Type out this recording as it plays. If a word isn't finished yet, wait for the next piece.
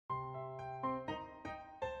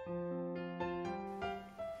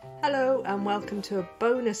Hello and welcome to a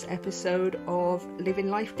bonus episode of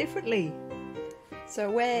Living Life Differently.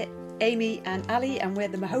 So we're Amy and Ali and we're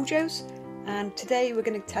the MahoJos, and today we're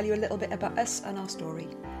going to tell you a little bit about us and our story.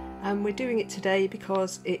 And we're doing it today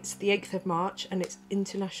because it's the 8th of March and it's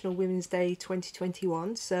International Women's Day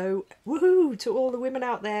 2021. So woohoo to all the women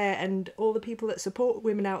out there and all the people that support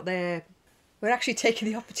women out there. We're actually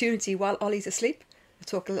taking the opportunity while Ollie's asleep, we'll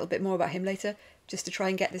talk a little bit more about him later, just to try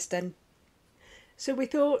and get this done. So we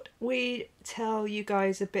thought we'd tell you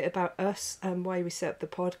guys a bit about us and why we set up the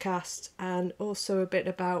podcast, and also a bit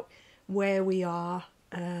about where we are,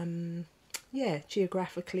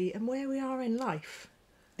 geographically, and where we are in life.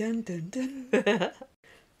 Dun dun dun.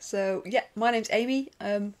 So my name's Amy.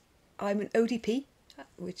 I'm an ODP,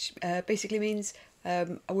 which basically means I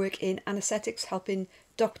work in anaesthetics, helping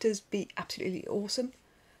doctors be absolutely awesome.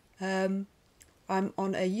 I'm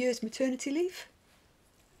on a year's maternity leave.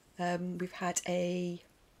 We've had a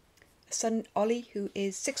son, Ollie, who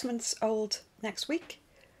is 6 months old next week.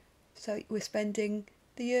 So we're spending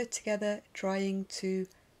the year together trying to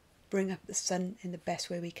bring up the son in the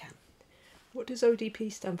best way we can. What does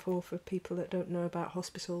ODP stand for people that don't know about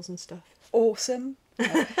hospitals and stuff? Awesome.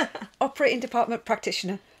 Operating department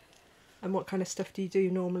practitioner. And what kind of stuff do you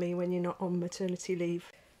do normally when you're not on maternity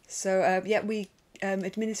leave? So we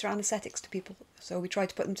administer anaesthetics to people. So we try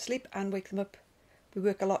to put them to sleep and wake them up. We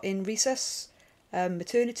work a lot in resus,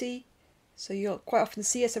 maternity, so you'll quite often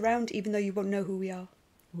see us around even though you won't know who we are.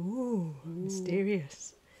 Ooh,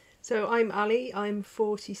 mysterious. So I'm Ali, I'm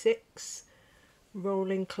 46,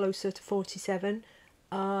 rolling closer to 47.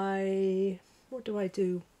 What do I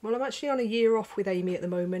do? Well, I'm actually on a year off with Amy at the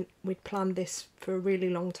moment. We'd planned this for a really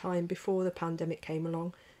long time before the pandemic came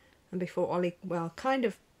along. And before Ollie,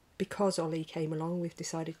 because Ollie came along, we've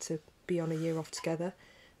decided to be on a year off together.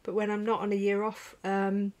 But when I'm not on a year off,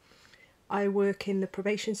 I work in the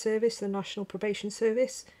probation service, the National Probation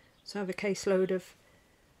Service. So I have a caseload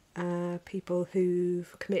of people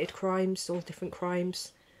who've committed crimes, all different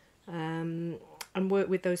crimes, and work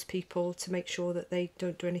with those people to make sure that they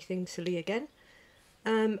don't do anything silly again.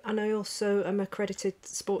 And I also am an accredited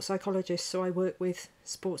sports psychologist, so I work with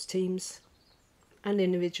sports teams and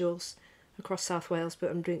individuals across South Wales, but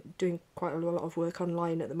I'm doing quite a lot of work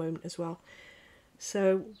online at the moment as well.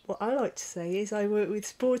 So what I like to say is I work with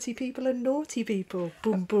sporty people and naughty people.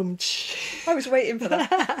 Boom, boom. I was waiting for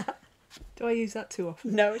that. Do I use that too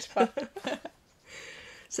often? No, it's fine.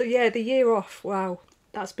 So the year off, wow,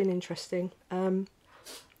 that's been interesting.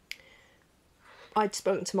 I'd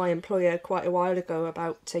spoken to my employer quite a while ago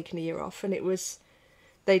about taking a year off, and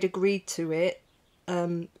they'd agreed to it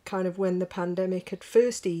kind of when the pandemic had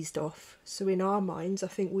first eased off. So in our minds, I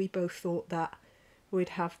think we both thought that we'd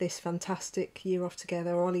have this fantastic year off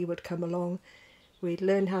together. Ollie would come along, we'd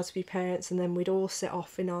learn how to be parents, and then we'd all set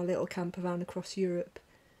off in our little camper van across Europe.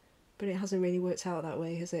 But it hasn't really worked out that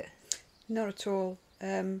way, has it? Not at all.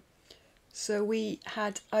 So we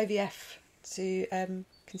had IVF to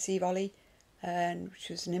conceive Ollie, which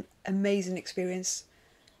was an amazing experience.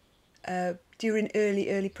 During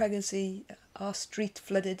early pregnancy, our street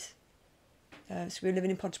flooded. So we were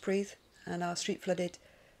living in Pontypridd, and our street flooded.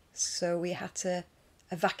 So we had to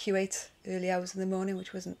evacuate early hours in the morning,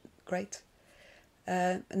 which wasn't great.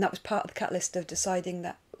 And that was part of the catalyst of deciding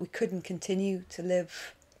that we couldn't continue to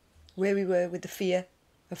live where we were with the fear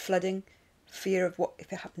of flooding, fear of what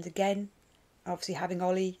if it happened again. Obviously having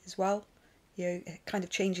Ollie as well, it kind of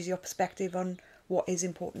changes your perspective on what is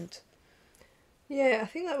important. Yeah, I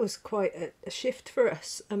think that was quite a shift for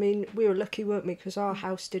us. I mean, we were lucky, weren't we? Because our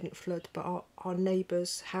house didn't flood, but our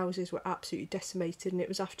neighbours' houses were absolutely decimated, and it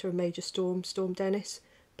was after a major storm, Storm Dennis,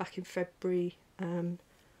 back in February.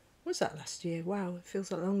 Was that last year? Wow, it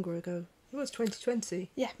feels like longer ago. It was 2020.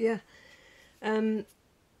 Yeah.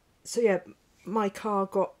 My car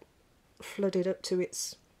got flooded up to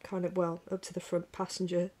its up to the front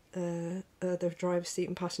passenger, the driver's seat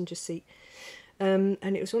and passenger seat. And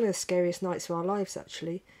it was one of the scariest nights of our lives,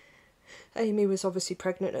 actually. Amy was obviously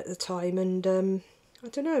pregnant at the time, and I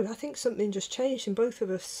don't know, I think something just changed in both of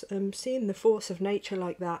us, seeing the force of nature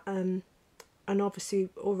like that, and obviously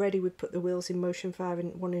already we'd put the wheels in motion for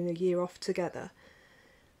wanting a year off together.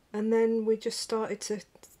 And then we just started to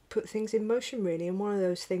put things in motion, really, and one of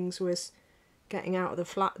those things was getting out of the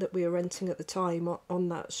flat that we were renting at the time on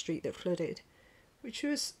that street that flooded, which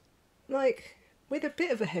was with a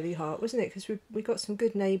bit of a heavy heart, wasn't it? Because we got some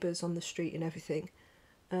good neighbours on the street and everything.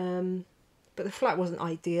 But the flat wasn't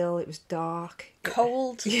ideal. It was dark.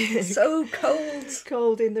 Cold. So cold.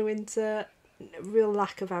 Cold in the winter. Real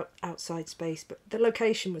lack of outside space. But the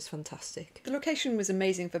location was fantastic. The location was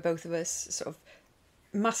amazing for both of us. Sort of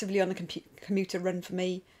massively on the commuter run for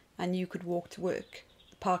me. and you could walk to work.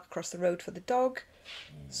 The park across the road for the dog,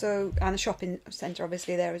 so, and the shopping centre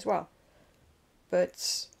obviously there as well.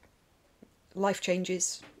 But life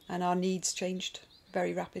changes and our needs changed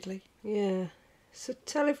very rapidly. Yeah. So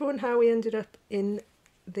tell everyone how we ended up in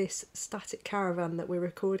this static caravan that we're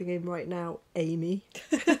recording in right now, Amy.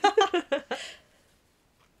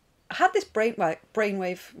 I had this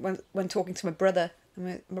brainwave when talking to my brother.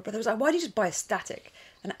 And my brother was like, why do you just buy a static?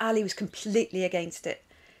 And Ali was completely against it.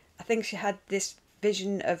 I think she had this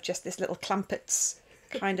vision of just this little Clampets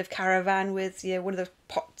kind of caravan with one of those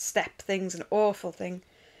pot step things, an awful thing.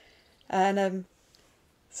 And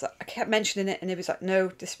so I kept mentioning it and he was like, no,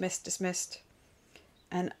 dismissed.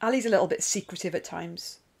 And Ali's a little bit secretive at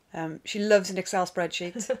times. She loves an Excel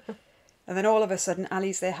spreadsheet. And then all of a sudden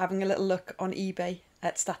Ali's there having a little look on eBay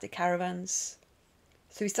at static caravans.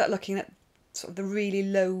 So we started looking at sort of the really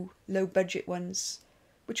low budget ones,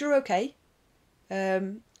 which are okay.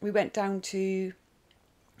 We went down to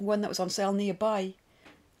one that was on sale nearby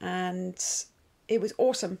and it was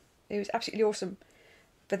awesome. It was absolutely awesome.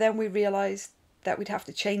 But then we realised that we'd have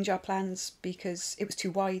to change our plans because it was too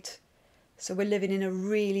wide. So we're living in a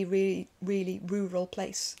really, really, really rural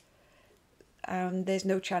place. There's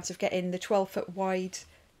no chance of getting the 12-foot wide,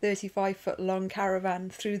 35-foot long caravan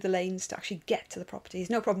through the lanes to actually get to the property. There's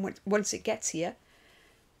no problem once it gets here,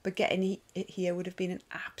 but getting it here would have been an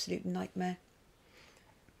absolute nightmare.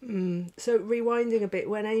 So rewinding a bit,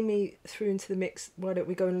 when Amy threw into the mix, why don't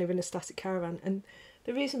we go and live in a static caravan? And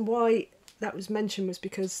the reason why that was mentioned was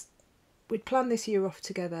because we'd planned this year off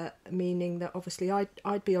together, meaning that obviously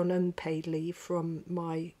I'd be on unpaid leave from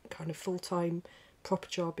my kind of full-time proper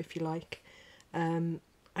job, if you like, and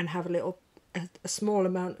have a small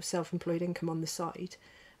amount of self-employed income on the side.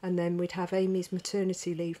 And then we'd have Amy's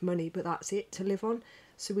maternity leave money, but that's it to live on.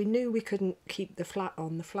 So we knew we couldn't keep the flat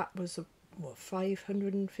on. The flat was,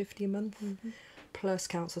 $550 a month, plus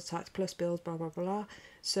council tax, plus bills, blah, blah, blah.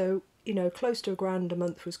 So, close to £1,000 a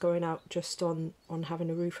month was going out just on having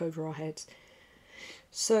a roof over our heads.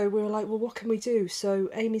 So we were like, well, what can we do? So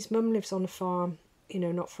Amy's mum lives on a farm,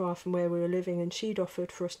 not far from where we were living, and she'd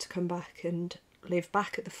offered for us to come back and live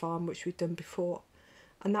back at the farm, which we'd done before.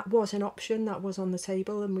 And that was an option, that was on the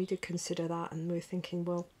table, and we did consider that, and we were thinking,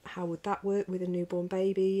 well, how would that work with a newborn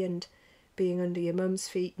baby and being under your mum's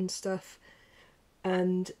feet and stuff?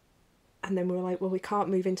 And then we were like, well, we can't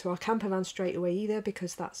move into our camper van straight away either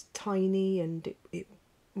because that's tiny, and it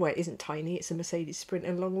isn't tiny, it's a Mercedes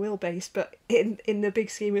Sprinter long wheelbase, but in the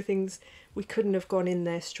big scheme of things, we couldn't have gone in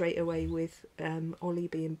there straight away with Ollie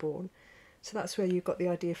being born. So that's where you got the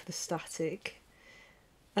idea for the static.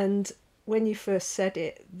 And when you first said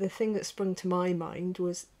it, the thing that sprung to my mind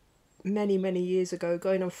was many, many years ago,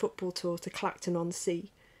 going on football tour to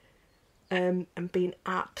Clacton-on-Sea, and being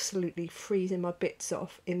absolutely freezing my bits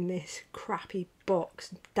off in this crappy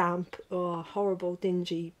box, damp, horrible,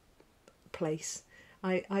 dingy place.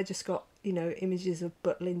 I just got, images of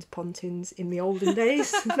Butlins pontins in the olden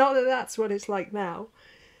days. Not that that's what it's like now.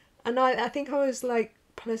 And I think I was like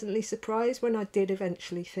pleasantly surprised when I did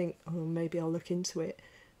eventually think, oh, maybe I'll look into it.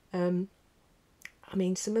 I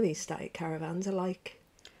mean, some of these static caravans are like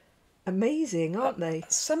amazing, aren't they?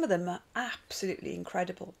 Some of them are absolutely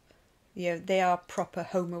incredible. They are proper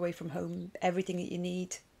home away from home, everything that you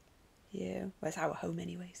need. Yeah, well, it's our home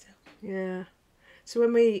anyway, so. Yeah. So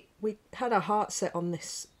when we had our heart set on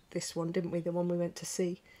this one, didn't we? The one we went to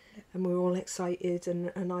see. Yeah. And we were all excited,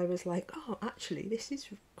 and I was like, oh, actually, this is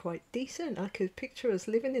quite decent. I could picture us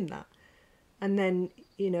living in that. And then,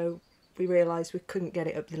 we realised we couldn't get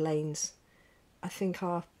it up the lanes. I think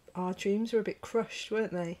our dreams were a bit crushed,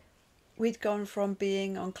 weren't they? We'd gone from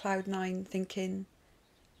being on cloud nine thinking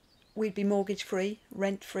we'd be mortgage free,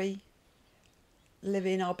 rent free,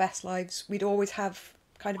 living our best lives. We'd always have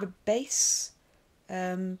kind of a base,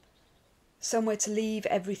 somewhere to leave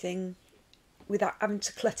everything without having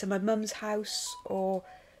to clutter my mum's house or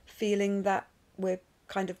feeling that we're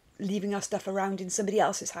kind of leaving our stuff around in somebody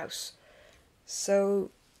else's house. So,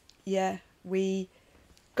 yeah, we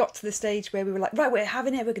got to the stage where we were like, right, we're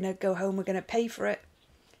having it, we're going to go home, we're going to pay for it.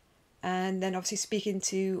 And then obviously speaking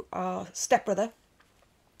to our stepbrother,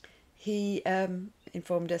 he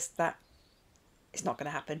informed us that it's not going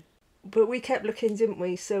to happen. But we kept looking, didn't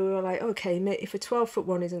we? So we were like, okay, if a 12-foot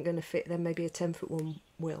one isn't going to fit, then maybe a 10-foot one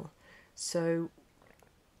will. So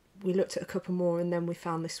we looked at a couple more, and then we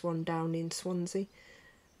found this one down in Swansea,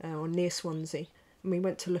 or near Swansea. And we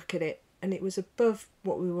went to look at it, and it was above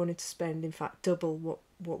what we wanted to spend, in fact, double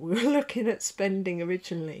what we were looking at spending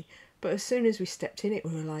originally. But as soon as we stepped in it,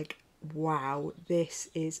 we were like, wow, this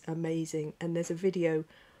is amazing. And there's a video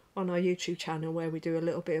on our YouTube channel where we do a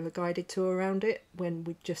little bit of a guided tour around it when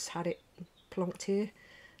we just had it plonked here.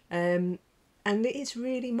 And it is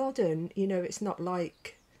really modern, you know, it's not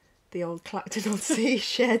like the old Clacton-on-Sea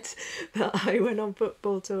shed that I went on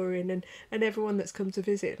football tour in, and everyone that's come to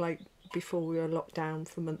visit, like before we were locked down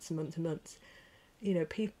for months and months and months, you know,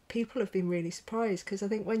 people have been really surprised, because I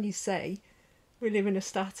think when you say we live in a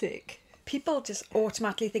static, people just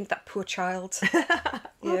automatically think that poor child.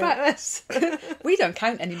 What about us? We don't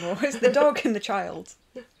count anymore. It's the dog and the child.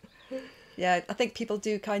 Yeah, I think people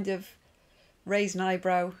do kind of raise an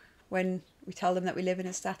eyebrow when we tell them that we live in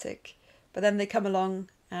a static, but then they come along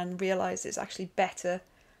and realise it's actually better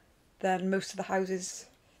than most of the houses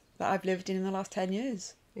that I've lived in the last 10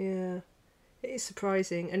 years. Yeah, it is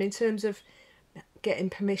surprising. And in terms of getting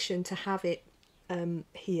permission to have it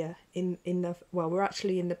here in the, well, we're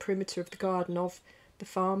actually in the perimeter of the garden of the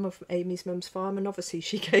farm, of Amy's mum's farm, and obviously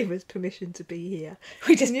she gave us permission to be here.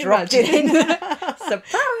 We just dropped it in.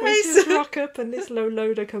 Surprise! We just rock up and this low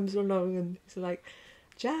loader comes along and it's like,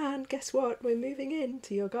 Jan, guess what? We're moving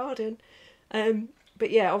into your garden. But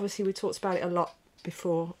yeah, obviously we talked about it a lot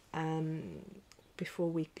before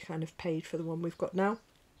we kind of paid for the one we've got now.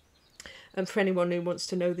 And for anyone who wants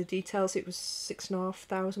to know the details, it was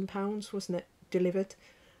 £6,500, wasn't it, delivered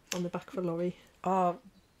on the back of a lorry. Oh,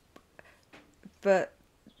 but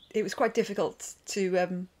it was quite difficult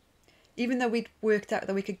to, even though we'd worked out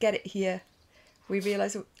that we could get it here, we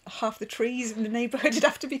realised that half the trees in the neighbourhood would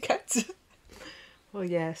have to be cut. Well,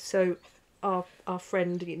 yeah, so our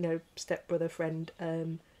friend, you know, stepbrother friend,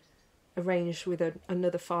 arranged with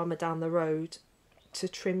another farmer down the road to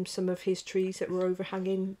trim some of his trees that were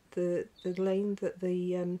overhanging the lane that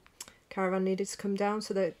the caravan needed to come down.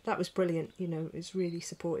 So that was brilliant, you know, it was really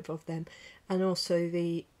supportive of them. And also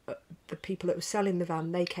the people that were selling the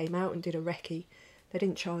van, they came out and did a recce. They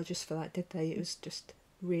didn't charge us for that, did they? It was just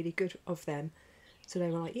really good of them. So they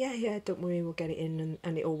were like, yeah, don't worry, we'll get it in,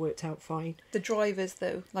 and it all worked out fine. The drivers,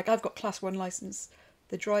 though, like I've got Class 1 licence,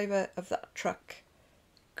 the driver of that truck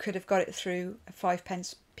could have got it through a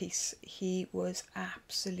 5p piece. He was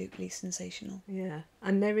absolutely sensational. Yeah,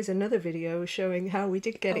 and there is another video showing how we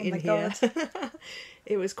did get it in here.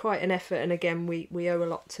 It was quite an effort, and again, we owe a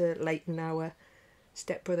lot to Leighton, our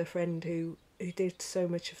stepbrother friend, who did so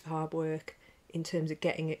much of the hard work in terms of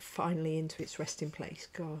getting it finally into its resting place.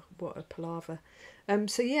 God, what a palaver.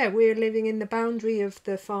 So yeah, we're living in the boundary of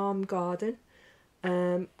the farm garden.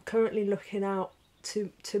 Currently looking out to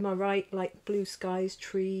my right, like blue skies,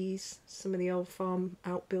 trees, some of the old farm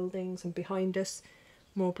outbuildings, and behind us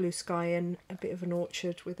more blue sky and a bit of an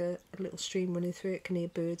orchard with a little stream running through it. Can hear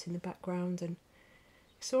birds in the background, and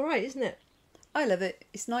it's all right, isn't it? I love it.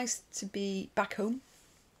 It's nice to be back home.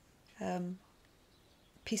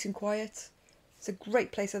 Peace and quiet. It's a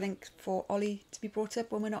great place, I think, for Ollie to be brought up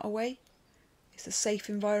when we're not away. It's a safe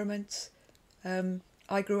environment.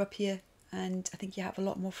 I grew up here, and I think you have a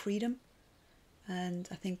lot more freedom, and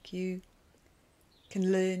I think you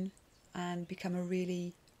can learn and become a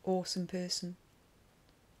really awesome person.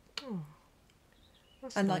 Oh,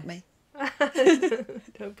 that's unlike nice. Me.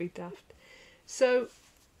 Don't be daft. So,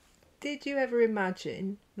 did you ever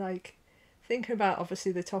imagine, like, thinking about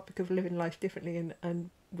obviously the topic of living life differently, and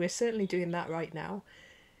we're certainly doing that right now,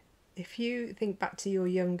 if you think back to your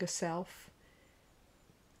younger self,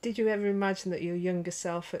 did you ever imagine that your younger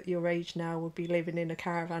self at your age now would be living in a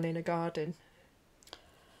caravan in a garden?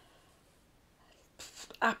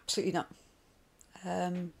 Absolutely not.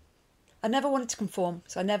 I never wanted to conform,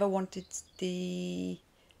 so I never wanted the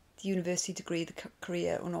university degree, the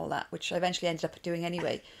career and all that, which I eventually ended up doing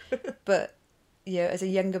anyway. But yeah, as a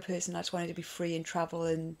younger person, I just wanted to be free and travel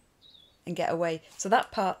and get away. So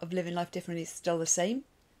that part of living life differently is still the same.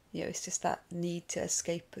 You know, it's just that need to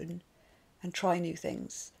escape and try new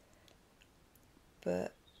things.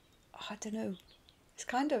 But I don't know. It's I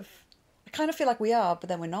kind of feel like we are, but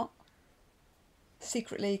then we're not.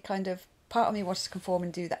 Secretly, kind of, part of me wants to conform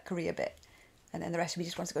and do that career bit, and then the rest of me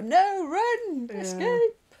just wants to go, no, run,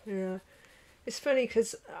 escape. Yeah. It's funny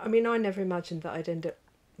because, I mean, I never imagined that I'd end up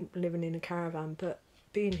living in a caravan, but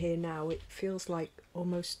being here now, it feels like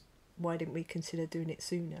almost, why didn't we consider doing it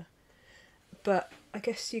sooner? But I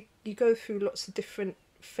guess you go through lots of different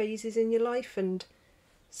phases in your life, and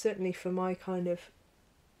certainly for my kind of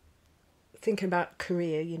thinking about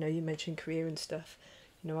career, you know, you mentioned career and stuff,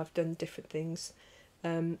 you know, I've done different things,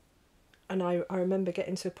 and I remember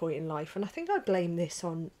getting to a point in life, and I think I blame this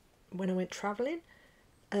on when I went travelling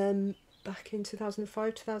back in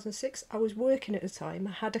 2005, 2006. I was working at the time,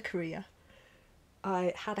 I had a career,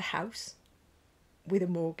 I had a house with a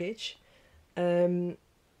mortgage, and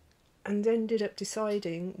ended up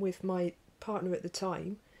deciding with my partner at the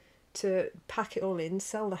time to pack it all in,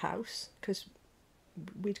 sell the house, because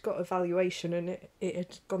we'd got a valuation and it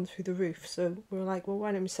had gone through the roof. So we were like, well,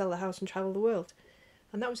 why don't we sell the house and travel the world?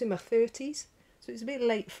 And that was in my 30s. So it was a bit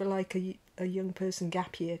late for like a young person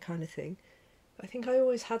gap year kind of thing. But I think I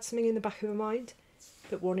always had something in the back of my mind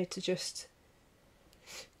that wanted to just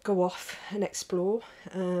go off and explore.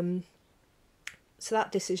 So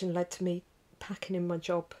that decision led to me packing in my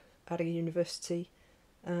job at a university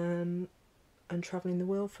and travelling the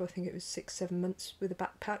world for, I think it was 6-7 months with a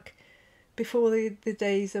backpack. Before the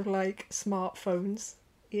days of like smartphones,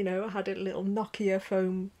 you know, I had a little Nokia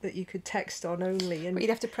phone that you could text on only, and But you'd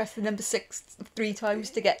have to press the number 6 3 times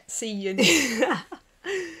to get see and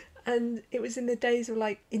and it was in the days of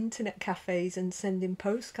like internet cafes and sending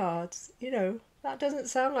postcards. You know, that doesn't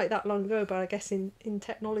sound like that long ago, but I guess in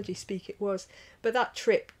technology speak it was. But that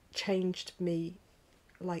trip changed me,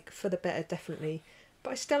 like for the better, definitely.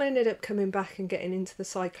 But I still ended up coming back and getting into the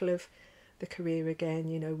cycle of the career again,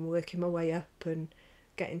 you know, working my way up and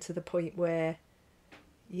getting to the point where,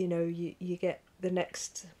 you know, you get the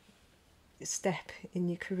next step in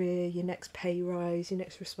your career, your next pay rise, your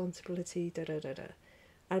next responsibility,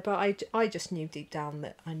 But I just knew deep down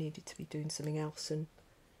that I needed to be doing something else, and,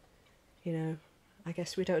 you know, I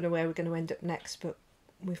guess we don't know where we're going to end up next, but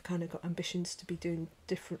we've kind of got ambitions to be doing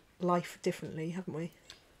life differently, haven't we?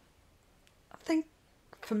 I think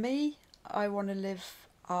for me, I want to live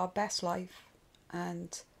our best life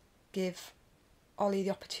and give Ollie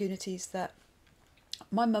the opportunities that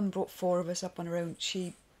my mum brought 4 of us up on her own.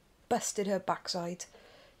 She busted her backside.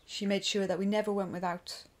 She made sure that we never went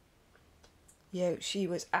without. You know, she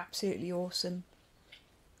was absolutely awesome.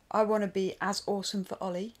 I want to be as awesome for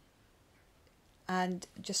Ollie and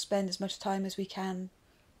just spend as much time as we can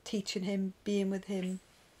teaching him, being with him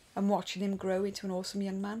and watching him grow into an awesome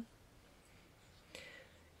young man.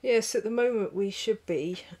 Yes, at the moment we should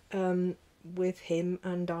be with him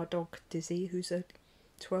and our dog Dizzy, who's a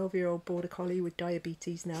 12-year-old border collie with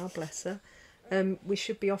diabetes now, bless her. We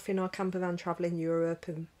should be off in our camper van travelling Europe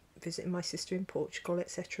and visiting my sister in Portugal,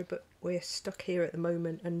 etc. But we're stuck here at the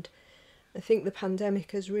moment, and I think the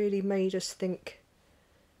pandemic has really made us think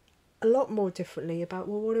a lot more differently about,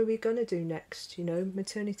 well, what are we going to do next? You know,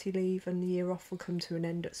 maternity leave and the year off will come to an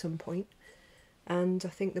end at some point. And I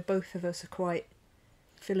think the both of us are quite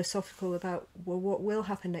philosophical about, well, what will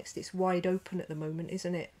happen next? It's wide open at the moment,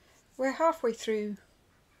 isn't it? We're halfway through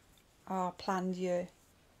our planned year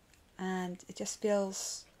and it just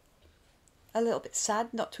feels a little bit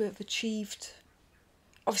sad not to have achieved.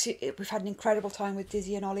 Obviously, we've had an incredible time with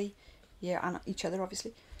Dizzy and Ollie, yeah, and each other,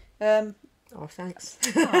 obviously. Oh, thanks.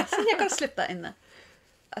 See, I've got to slip that in there.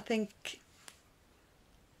 I think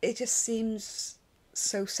it just seems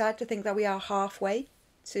so sad to think that we are halfway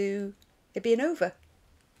to it being over.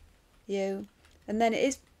 You know, and then it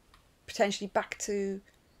is potentially back to,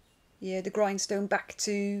 yeah, the grindstone, back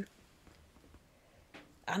to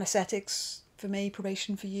anaesthetics for me,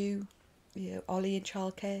 probation for you, you know, Ollie in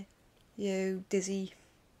childcare, you know, Dizzy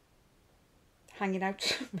hanging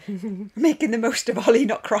out, making the most of Ollie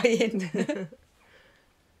not crying. Don't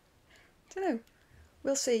know.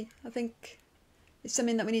 We'll see. I think it's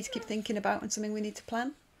something that we need to keep thinking about and something we need to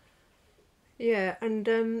plan. Yeah,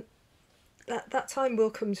 and that time will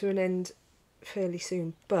come to an end fairly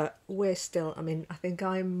soon, but we're still, I mean, I think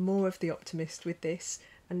I'm more of the optimist with this,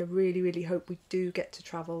 and I really, really hope we do get to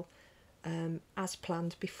travel as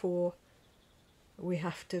planned before we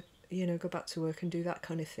have to, you know, go back to work and do that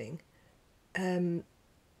kind of thing.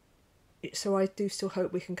 So I do still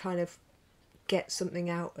hope we can kind of get something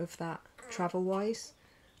out of that travel-wise.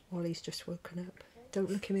 Ollie's just woken up.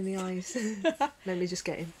 Don't look him in the eyes. Let me just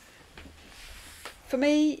get him. For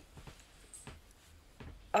me,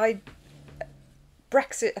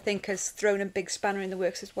 Brexit, I think, has thrown a big spanner in the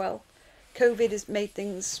works as well. COVID has made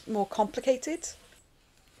things more complicated.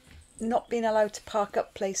 Not being allowed to park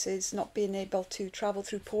up places, not being able to travel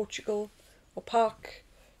through Portugal or park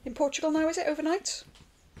in Portugal now, is it, overnight?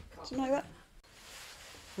 Something like that.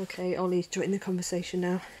 Okay, Ollie's joining the conversation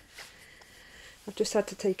now. I've just had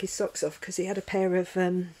to take his socks off because he had a pair of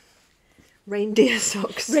reindeer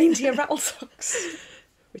socks. Reindeer rattle socks.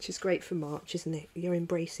 Which is great for March, isn't it? You're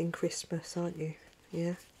embracing Christmas, aren't you?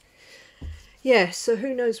 Yeah. Yeah, so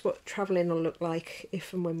who knows what travelling will look like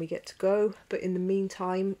if and when we get to go. But in the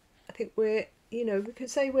meantime, I think we're, you know, we could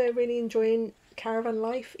say we're really enjoying caravan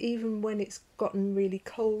life, even when it's gotten really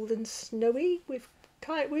cold and snowy. We've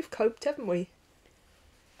coped, haven't we?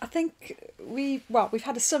 I think we've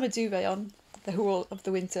had a summer duvet on the whole of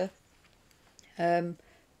the winter. We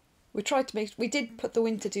did put the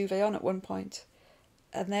winter duvet on at one point,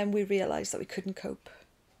 and then we realised that we couldn't cope.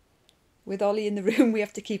 With Ollie in the room, we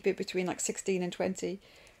have to keep it between like 16 and 20.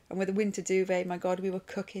 And with the winter duvet, my God, we were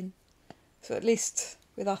cooking. So at least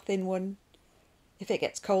with our thin one, if it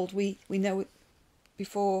gets cold, we know it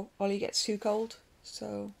before Ollie gets too cold.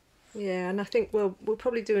 So yeah, and I think we'll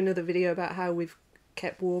probably do another video about how we've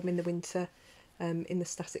kept warm in the winter in the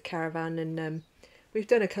static caravan, and we've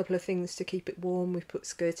done a couple of things to keep it warm. We've put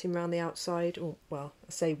skirting around the outside, or well,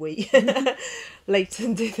 I say we.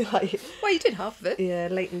 Leighton did well, you did half of it. Yeah,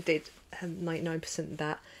 Leighton did 99% of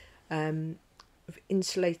that. We've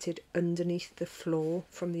insulated underneath the floor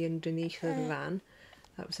from the underneath of the van.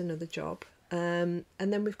 That was another job. And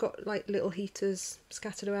then we've got like little heaters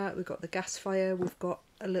scattered about. We've got the gas fire. We've got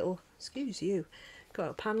a little, got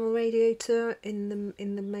a panel radiator in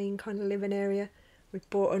the main kind of living area. We've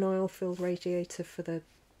bought an oil-filled radiator for the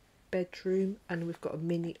bedroom, and we've got a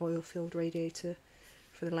mini oil-filled radiator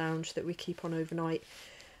for the lounge that we keep on overnight.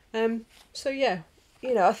 So yeah,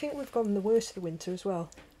 I think we've gone the worst of the winter as well.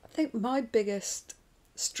 I think my biggest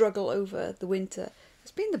struggle over the winter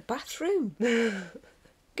has been the bathroom.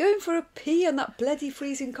 Going for a pee on that bloody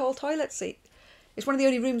freezing cold toilet seat. It's one of the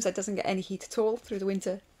only rooms that doesn't get any heat at all through the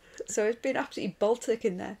winter. So it's been absolutely Baltic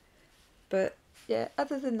in there. But yeah,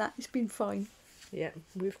 other than that, it's been fine. Yeah,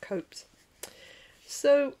 we've coped.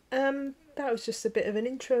 So that was just a bit of an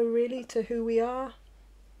intro really to who we are,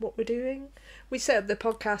 what we're doing. We set up the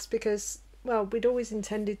podcast because, well, we'd always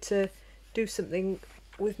intended to do something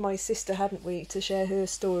with my sister, hadn't we, to share her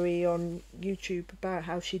story on YouTube about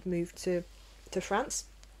how she'd moved to France.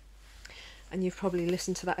 And you've probably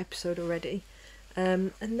listened to that episode already.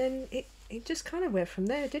 And then it just kind of went from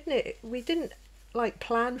there, didn't it? We didn't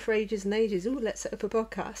plan for ages and ages, let's set up a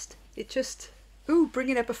podcast. It just...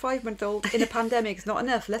 bringing up a 5-month-old in a pandemic is not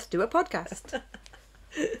enough, let's do a podcast.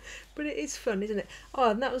 But it is fun, isn't it?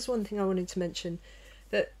 Oh, and that was one thing I wanted to mention,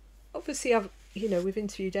 that obviously we've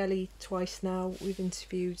interviewed Ellie twice now. We've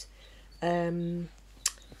interviewed Helen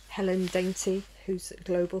Dainty, who's a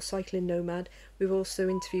global cycling nomad. We've also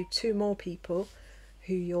interviewed 2 more people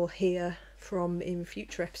who you'll hear from in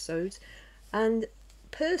future episodes. And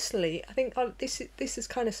personally, I think this has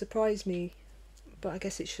kind of surprised me, but I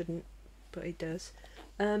guess it shouldn't, but it does.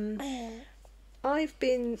 I've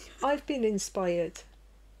been inspired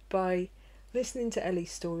by listening to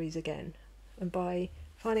Ellie's stories again, and by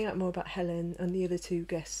finding out more about Helen and the other 3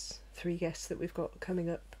 guests that we've got coming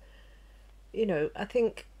up. I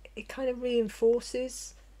think it kind of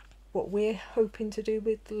reinforces what we're hoping to do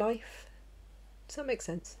with life. Does that make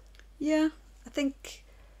sense? Yeah, I think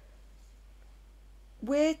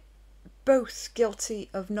we're both guilty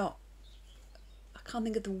of not, I can't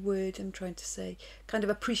think of the word I'm trying to say, kind of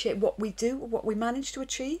appreciate what we do, what we manage to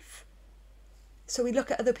achieve. So we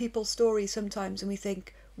look at other people's stories sometimes and we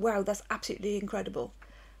think, wow, that's absolutely incredible.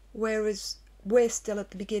 Whereas we're still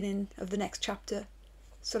at the beginning of the next chapter.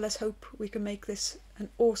 So let's hope we can make this an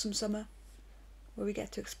awesome summer where we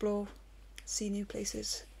get to explore, see new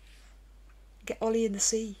places, get Ollie in the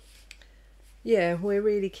sea. Yeah, we're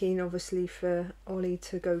really keen, obviously, for Ollie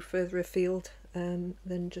to go further afield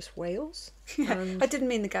than just Wales. I didn't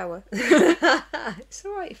mean the Gower. It's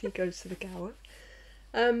all right if he goes to the Gower.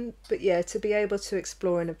 But yeah, to be able to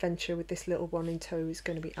explore an adventure with this little one in tow is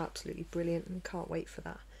going to be absolutely brilliant, and can't wait for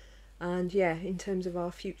that. And yeah, in terms of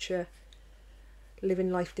our future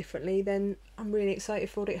living life differently, then I'm really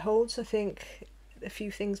excited for what it holds. I think a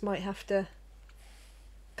few things might have to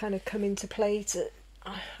kind of come into play to...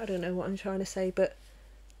 I don't know what I'm trying to say, but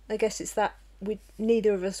I guess it's that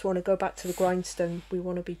neither of us want to go back to the grindstone. We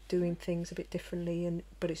want to be doing things a bit differently,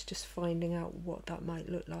 but it's just finding out what that might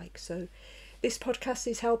look like. So this podcast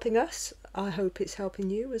is helping us. I hope it's helping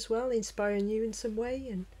you as well, inspiring you in some way.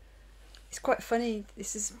 And it's quite funny.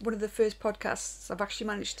 This is one of the first podcasts I've actually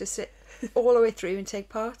managed to sit all the way through and take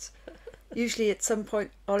part. Usually at some point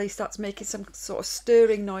Ollie starts making some sort of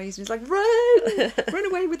stirring noise and he's like, run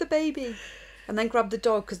away with the baby. And then grab the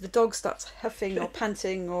dog because the dog starts huffing or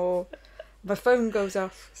panting or my phone goes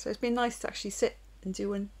off. So it's been nice to actually sit and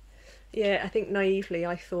do one. Yeah, I think naively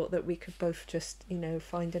I thought that we could both just,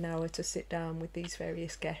 find an hour to sit down with these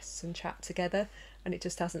various guests and chat together, and it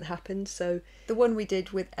just hasn't happened. So the one we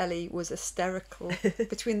did with Ellie was hysterical.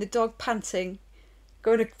 Between the dog panting,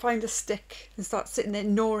 going to find a stick and start sitting there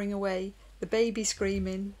gnawing away, the baby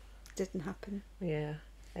screaming, didn't happen. Yeah,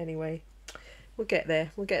 anyway, we'll get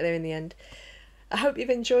there in the end. I hope you've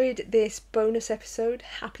enjoyed this bonus episode.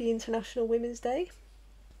 Happy International Women's Day.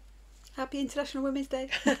 Happy International Women's Day.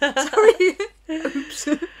 Sorry. Oops.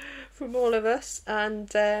 From all of us,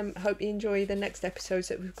 and hope you enjoy the next episodes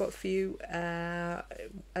that we've got for you. At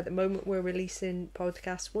the moment we're releasing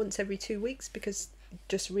podcasts once every 2 weeks because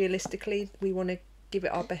just realistically we want to give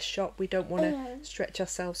it our best shot. We don't want to stretch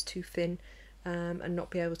ourselves too thin and not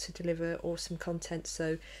be able to deliver awesome content.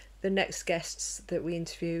 So the next guests that we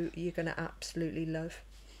interview, you're going to absolutely love.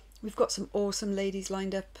 We've got some awesome ladies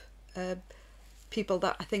lined up, people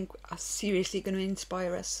that I think are seriously going to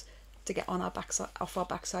inspire us to get on our off our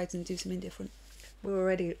backsides and do something different. We're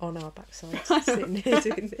already on our backsides sitting here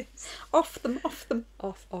doing this. Off them.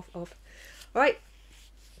 Off. Right,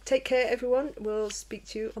 take care everyone. We'll speak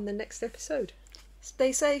to you on the next episode.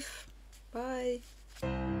 Stay safe. Bye.